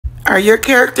Are your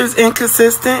characters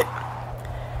inconsistent?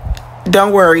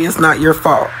 Don't worry, it's not your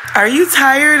fault. Are you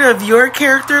tired of your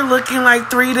character looking like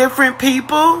 3 different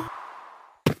people?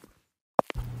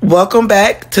 Welcome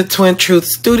back to Twin Truth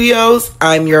Studios.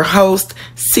 I'm your host,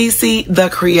 Cece the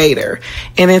Creator.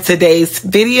 And in today's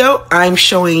video, I'm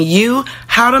showing you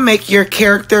how to make your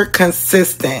character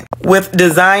consistent. With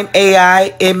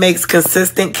Dzine.ai, it makes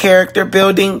consistent character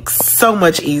building so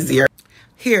much easier.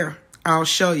 Here, I'll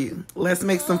show you. Let's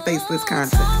make some faceless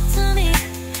content. Talk to me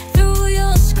through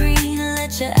your screen.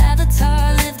 Let your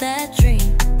avatar live that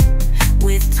dream.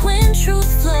 With Twin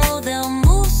Truth Flow, they'll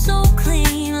move so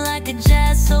clean, like a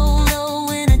jazz solo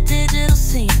in a digital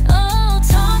scene. Oh,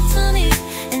 talk to me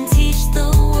and teach the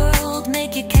world.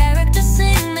 Make your character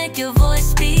sing, make your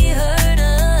voice be heard.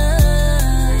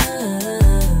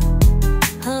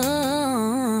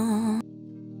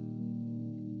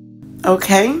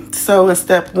 Okay, so in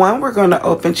step 1, we're going to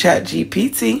open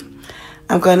ChatGPT.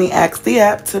 I'm going to ask the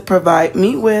app to provide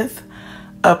me with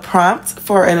a prompt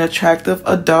for an attractive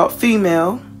adult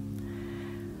female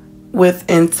with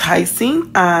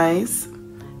enticing eyes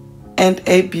and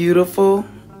a beautiful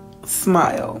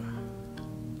smile.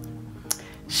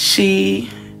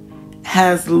 She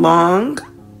has long,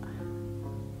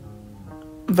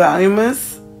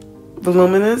 voluminous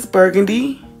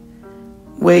burgundy,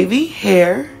 wavy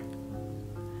hair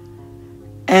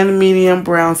and medium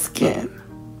brown skin.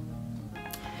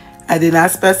 I did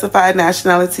not specify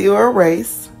nationality or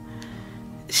race.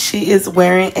 She is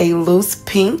wearing a loose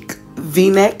pink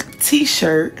V-neck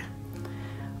t-shirt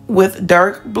with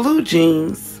dark blue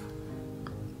jeans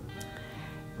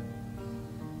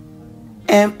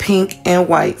and pink and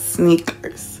white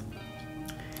sneakers.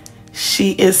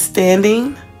 She is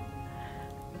standing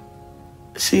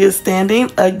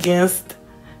against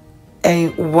a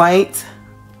white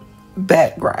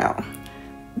background,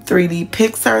 3D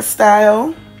Pixar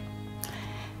style.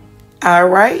 All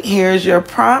right, here's your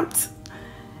prompt.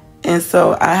 And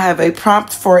so I have a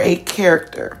prompt for a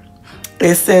character.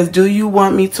 It says, do you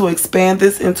want me to expand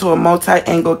this into a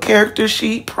multi-angle character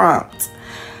sheet prompt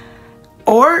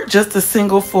or just a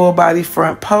single full body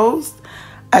front pose?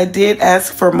 I did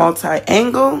ask for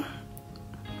multi-angle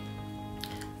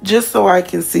just so I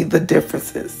can see the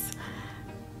differences.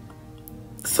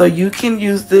 So you can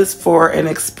use this for an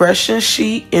expression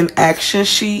sheet, an action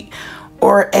sheet,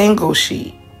 or angle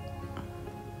sheet.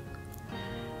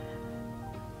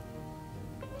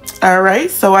 All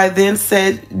right, so I then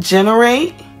said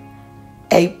generate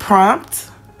a prompt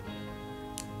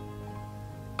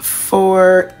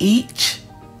for each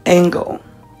angle.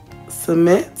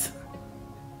 Submit.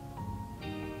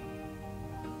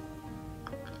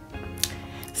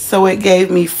 So it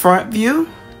gave me front view,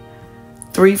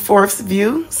 3/4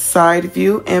 view, side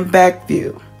view, and back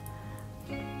view.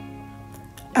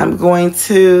 I'm going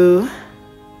to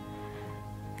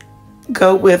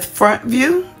go with front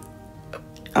view.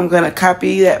 I'm going to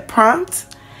copy that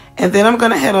prompt, and then I'm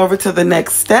going to head over to the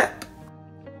next step.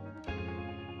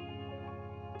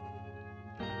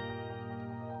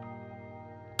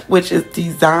 Which is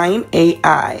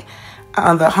Dzine.ai.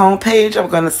 On the home page, I'm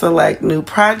going to select new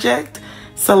project,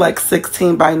 select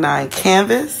 16:9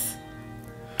 canvas,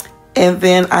 and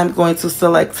then I'm going to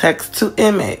select text to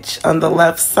image on the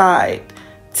left side,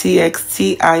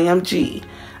 TXT IMG.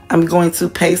 I'm going to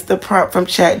paste the prompt from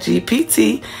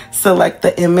ChatGPT, select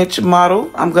the image model.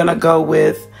 I'm going to go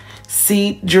with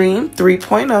Seed Dream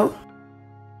 3.0.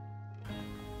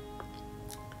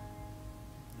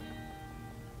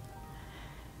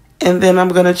 And then I'm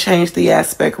going to change the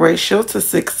aspect ratio to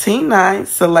 16:9.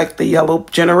 Select the yellow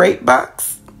generate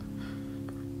box.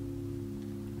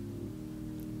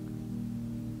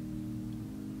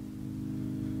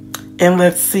 And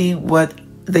let's see what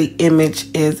the image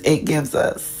is it gives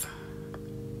us.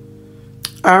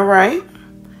 All right,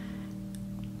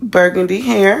 burgundy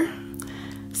hair.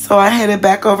 So I headed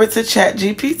back over to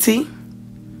ChatGPT.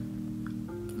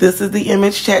 This is the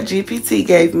image ChatGPT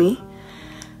gave me.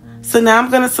 So now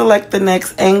I'm going to select the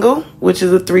next angle, which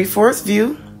is a 3/4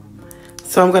 view.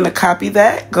 So I'm going to copy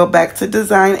that, go back to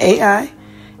Dzine.ai,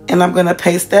 and I'm going to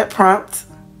paste that prompt.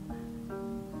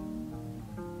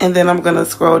 And then I'm going to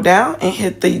scroll down and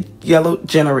hit the yellow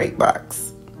generate box.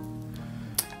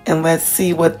 And let's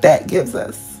see what that gives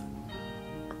us.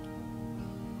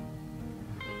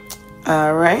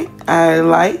 All right, I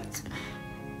like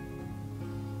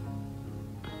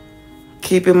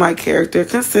keeping my character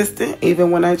consistent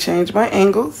even when I change my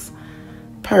angles.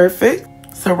 Perfect.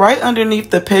 So right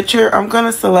underneath the picture, I'm going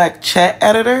to select chat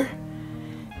editor,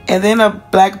 and then a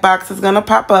black box is going to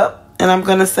pop up, and I'm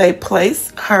going to say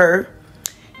place her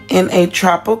in a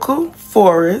tropical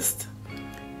forest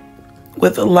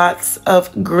with lots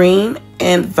of green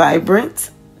and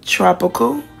vibrant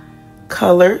tropical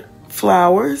colored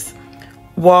flowers,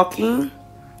 walking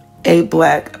a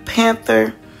Black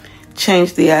Panther.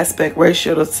 Change the aspect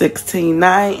ratio to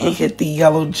 16:9 and hit the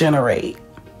yellow generate.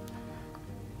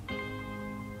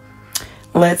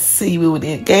 Let's see what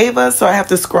it gave us. So I have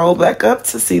to scroll back up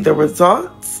to see the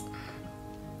results.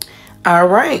 All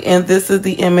right, and this is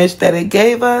the image that it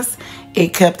gave us.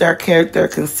 It kept our character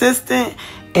consistent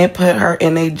and put her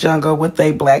in a jungle with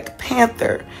a Black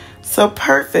Panther. So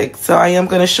perfect. So I am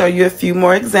going to show you a few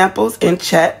more examples in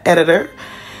Chat Editor.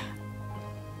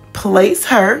 Place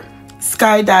her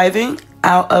skydiving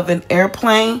out of an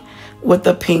airplane with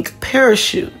a pink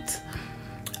parachute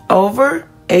over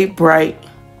a bright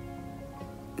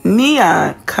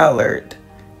neon colored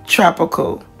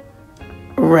tropical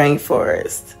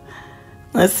rainforest.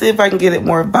 Let's see if I can get it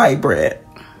more vibrant.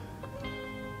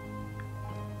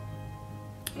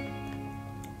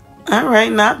 All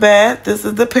right, not bad. This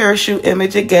is the parachute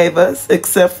image it gave us,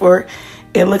 except for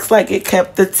it looks like it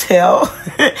kept the tail.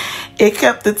 It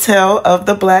kept the tail of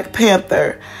the Black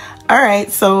Panther. All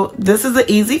right, so this is an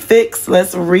easy fix.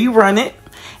 Let's rerun it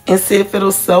and see if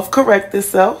it'll self-correct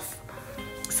itself.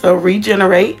 So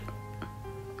regenerate.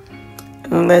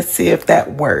 And let's see if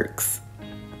that works.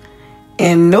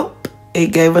 And nope,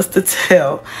 it gave us the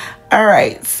tail. All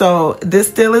right, so this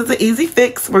still is an easy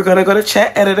fix. We're going to go to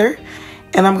Chat Editor.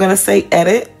 And I'm going to say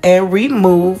edit and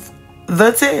remove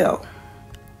the tail.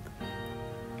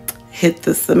 Hit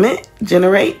the submit,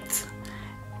 generate.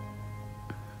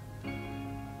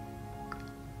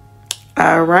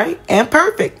 All right, and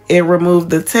perfect. It removed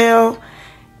the tail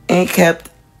and kept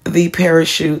the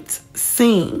parachute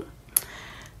scene.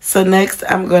 So next,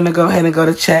 I'm going to go ahead and go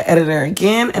to Chat Editor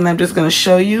again. And I'm just going to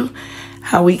show you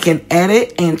how we can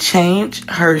edit and change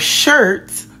her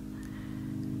shirt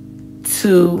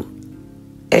to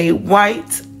a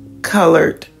white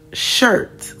colored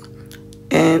shirt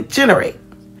and generate.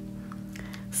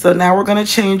 So now we're going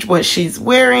to change what she's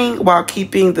wearing while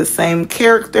keeping the same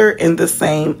character in the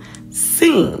same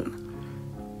scene.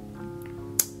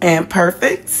 And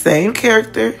perfect, same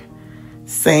character,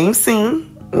 same scene,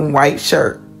 white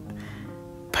shirt.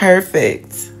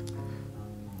 Perfect.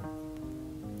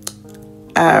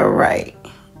 All right.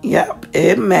 Yep,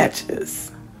 it matches.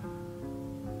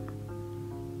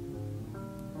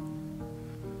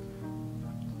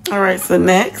 All right, so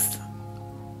next,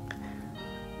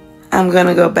 I'm going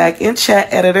to go back in Chat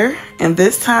Editor, and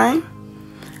this time,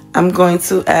 I'm going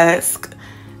to ask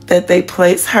that they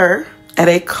place her at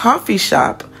a coffee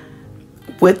shop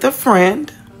with a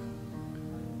friend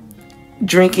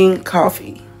drinking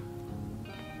coffee.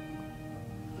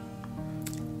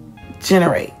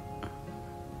 Generate.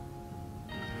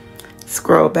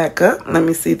 Scroll back up. Let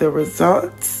me see the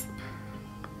results.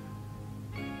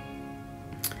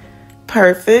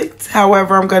 Perfect.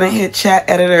 However, I'm going to hit Chat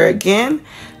Editor again.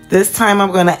 This time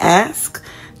I'm going to ask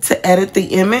to edit the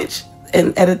image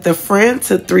and edit the friend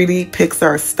to 3D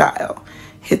Pixar style.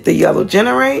 Hit the yellow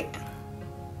generate.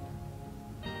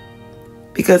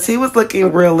 Because he was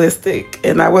looking realistic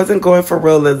and I wasn't going for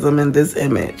realism in this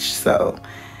image. So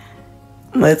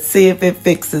let's see if it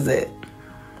fixes it.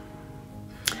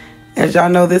 As y'all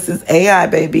know, this is AI,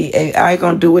 baby. AI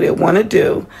gonna do what it want to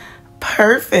do.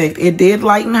 Perfect. It did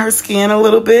lighten her skin a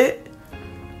little bit,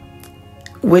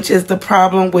 which is the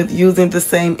problem with using the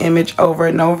same image over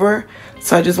and over.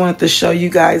 So I just wanted to show you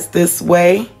guys this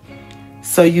way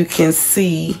so you can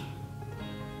see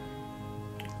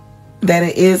that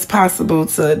it is possible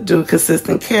to do a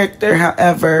consistent character.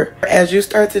 However, as you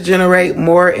start to generate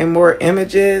more and more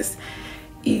images,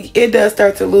 it does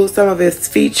start to lose some of its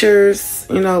features,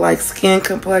 you know, like skin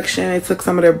complexion. It took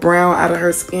some of the brown out of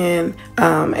her skin,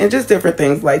 and just different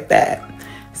things like that.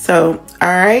 So, all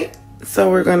right. So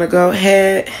we're going to go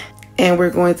ahead and we're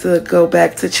going to go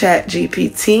back to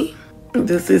ChatGPT.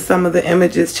 This is some of the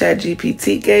images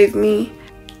ChatGPT gave me.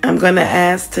 I'm going to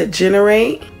ask to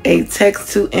generate a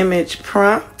text-to-image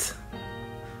prompt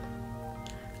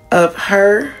of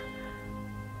her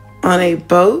on a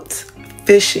boat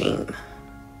fishing.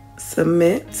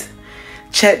 Submit.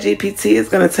 ChatGPT is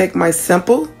going to take my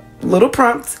simple little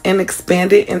prompt and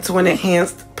expand it into an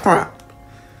enhanced prompt.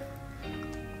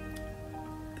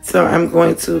 So I'm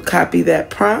going to copy that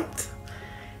prompt,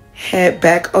 head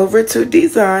back over to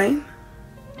Design,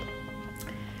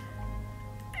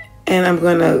 and I'm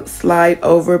going to slide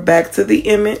over back to the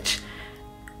image,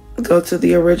 go to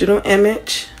the original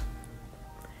image,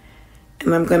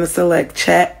 and I'm going to select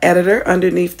Chat Editor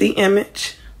underneath the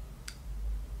image.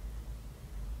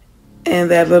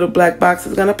 And that little black box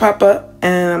is going to pop up,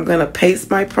 and I'm going to paste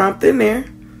my prompt in there.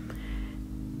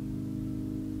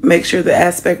 Make sure the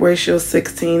aspect ratio is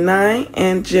 16:9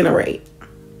 and generate.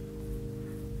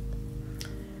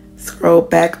 Scroll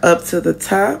back up to the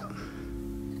top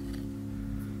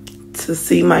to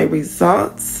see my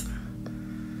results.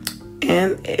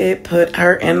 And it put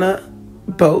her in a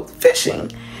boat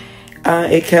fishing.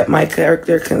 It kept my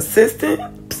character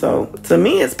consistent. So to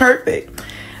me, it's perfect.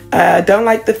 I don't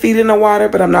like the feet in the water,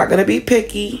 but I'm not going to be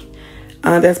picky.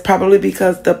 That's probably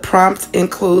because the prompt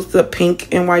includes the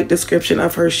pink and white description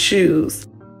of her shoes.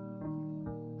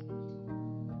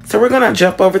 So we're going to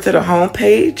jump over to the home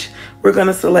page. We're going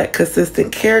to select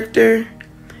consistent character.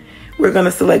 We're going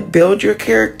to select build your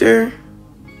character.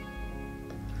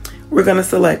 We're going to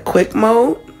select quick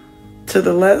mode to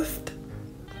the left.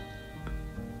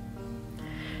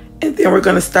 And then we're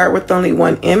going to start with only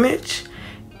one image.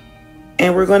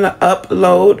 And we're going to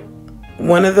upload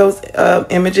one of those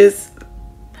images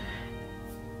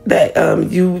that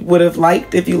you would have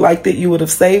liked. If you liked it, you would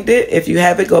have saved it. If you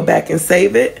have it, go back and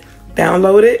save it.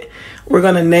 Download it. We're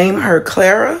going to name her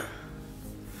Clara.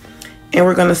 And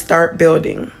we're going to start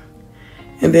building.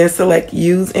 And then select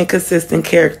use inconsistent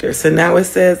character. So now it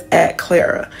says add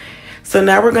Clara. So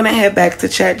now we're going to head back to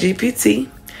ChatGPT.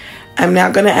 I'm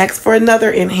now going to ask for another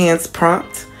enhanced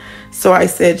prompt. So I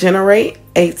said generate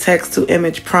a text to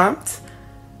image prompt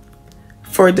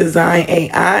for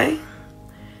Dzine.ai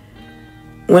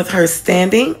with her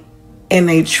standing in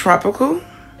a tropical,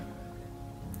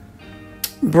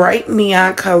 bright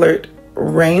neon colored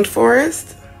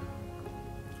rainforest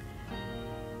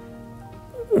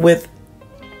with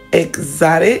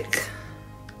exotic,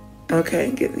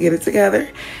 okay, get it together,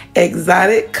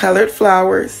 exotic colored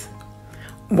flowers,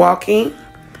 walking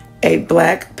a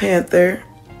Black Panther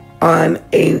on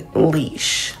a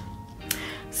leash.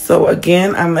 So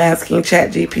again, I'm asking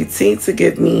ChatGPT to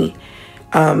give me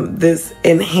this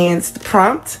enhanced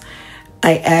prompt.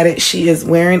 I added she is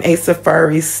wearing a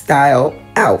safari style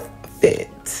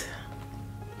outfit.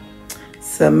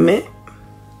 Submit.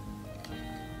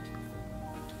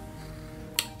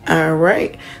 All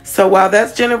right. So while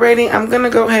that's generating, I'm going to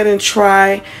go ahead and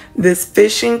try this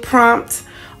fishing prompt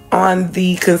on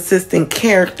the consistent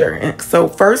character. And so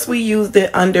first we used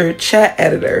it under chat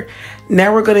editor.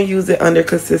 Now we're going to use it under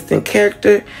consistent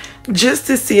character just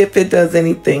to see if it does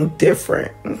anything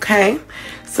different. Okay.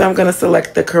 So I'm going to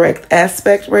select the correct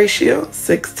aspect ratio,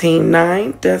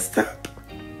 16:9 desktop.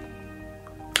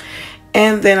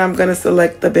 And then I'm going to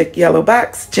select the big yellow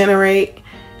box, generate.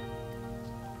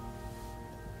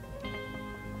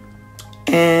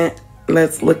 And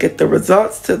let's look at the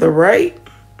results to the right.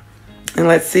 And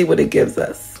let's see what it gives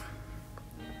us.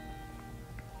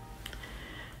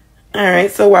 All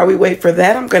right, so while we wait for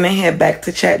that, I'm going to head back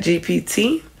to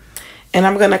ChatGPT. And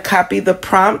I'm going to copy the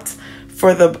prompt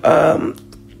for the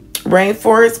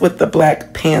rainforest with the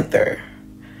Black Panther.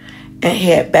 And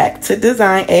head back to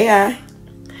Dzine.ai.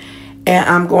 And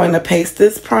I'm going to paste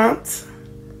this prompt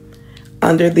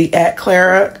under the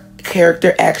 @Clara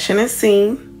character action and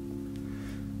scene.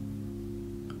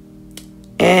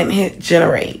 And hit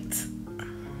generate.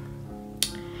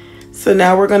 So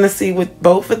now we're going to see what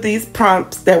both of these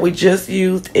prompts that we just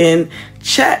used in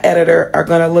chat editor are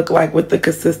going to look like with the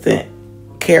consistent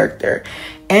character.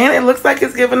 And it looks like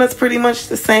it's giving us pretty much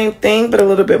the same thing, but a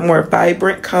little bit more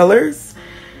vibrant colors.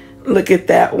 Look at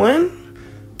that one.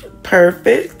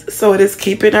 Perfect. So it is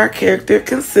keeping our character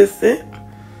consistent.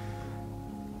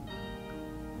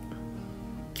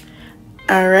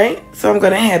 All right. So I'm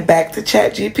going to head back to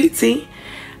ChatGPT.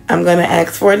 I'm going to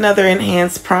ask for another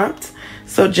enhanced prompt.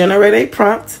 So generate a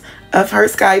prompt of her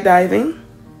skydiving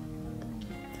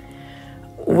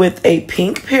with a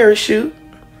pink parachute.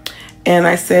 And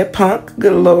I said punk,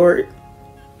 good Lord.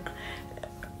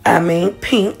 I mean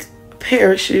pink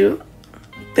parachute.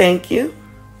 Thank you.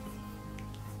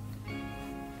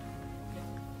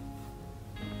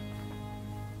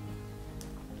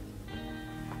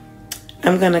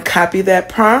 I'm going to copy that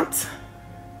prompt.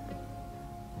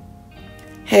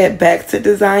 Head back to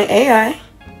Dzine.ai.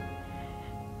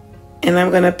 And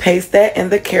I'm going to paste that in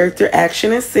the character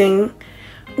action and scene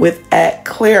with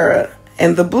 @Clara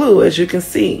and the blue, as you can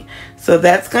see. So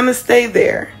that's going to stay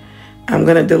there. I'm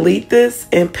going to delete this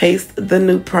and paste the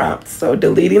new prompt. So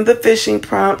deleting the fishing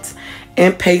prompt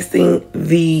and pasting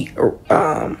the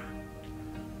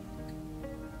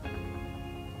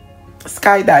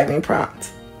skydiving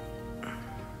prompt.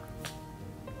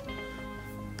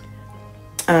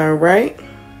 All right.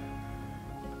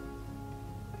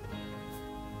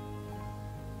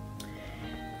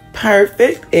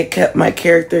 Perfect. It kept my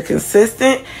character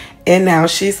consistent, and now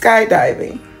she's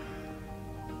skydiving.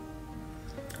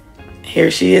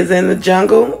 Here she is in the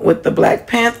jungle with the Black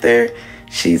Panther.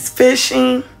 She's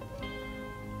fishing.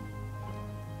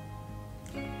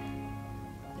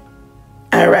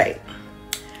 All right.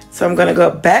 So I'm going to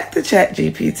go back to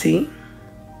ChatGPT,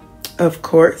 of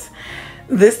course.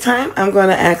 This time I'm going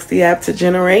to ask the app to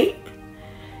generate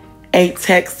a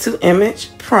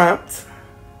text-to-image prompt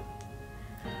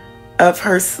of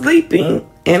her sleeping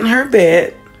in her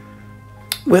bed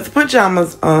with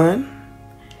pajamas on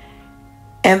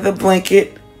and the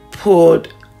blanket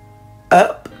pulled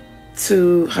up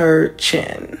to her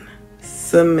chin.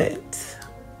 Submit.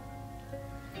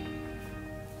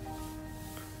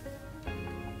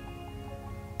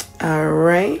 All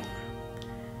right.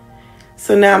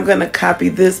 So now I'm going to copy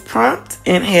this prompt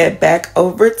and head back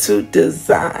over to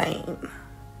Dzine.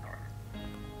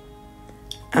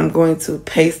 I'm going to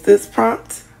paste this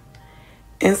prompt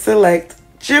and select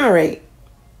Generate.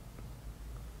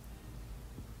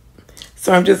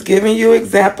 So I'm just giving you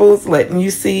examples, letting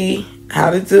you see how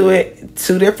to do it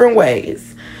 2 different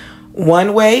ways.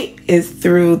 One way is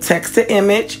through text to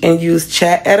image and use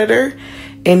chat editor.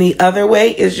 And the other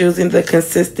way is using the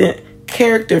consistent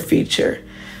character feature.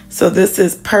 So this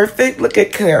is perfect. Look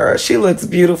at Clara. She looks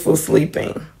beautiful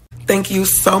sleeping. Thank you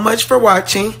so much for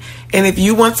watching. And if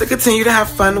you want to continue to have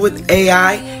fun with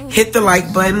AI, hit the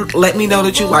like button. Let me know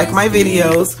that you like my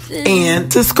videos.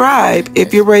 And subscribe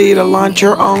if you're ready to launch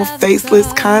your own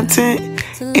faceless content.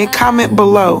 And comment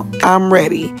below, I'm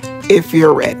ready, if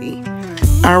you're ready.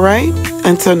 All right,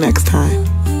 until next time.